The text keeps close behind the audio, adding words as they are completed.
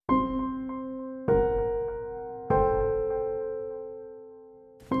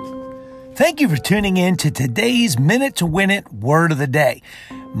Thank you for tuning in to today's Minute to Win It Word of the Day.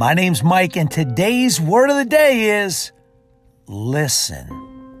 My name's Mike, and today's word of the day is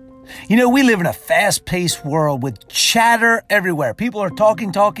listen. You know, we live in a fast-paced world with chatter everywhere. People are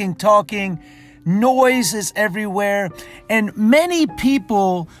talking. Noise is everywhere. And many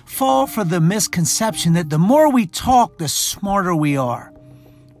people fall for the misconception that the more we talk, the smarter we are.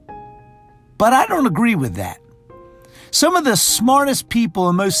 But I don't agree with that. Some of the smartest people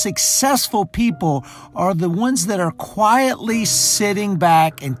and most successful people are the ones that are quietly sitting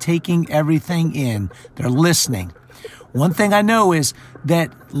back and taking everything in. They're listening. One thing I know is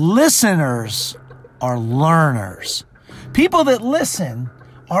that listeners are learners. People that listen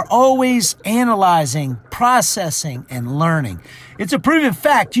are always analyzing, processing, and learning. It's a proven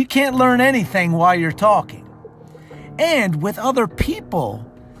fact. You can't learn anything while you're talking. And with other people,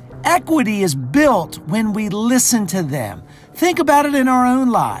 equity is built when we listen to them. Think about it in our own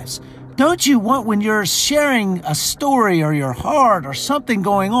lives. Don't you want, when you're sharing a story or your heart or something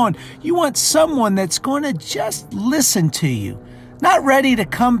going on, you want someone that's going to just listen to you, not ready to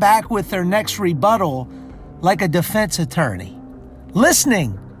come back with their next rebuttal like a defense attorney.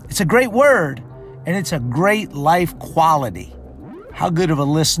 Listening, it's a great word, and it's a great life quality. How good of a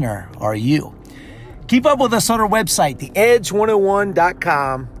listener are you? Keep up with us on our website,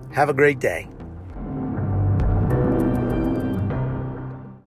 theedge101.com. Have a great day.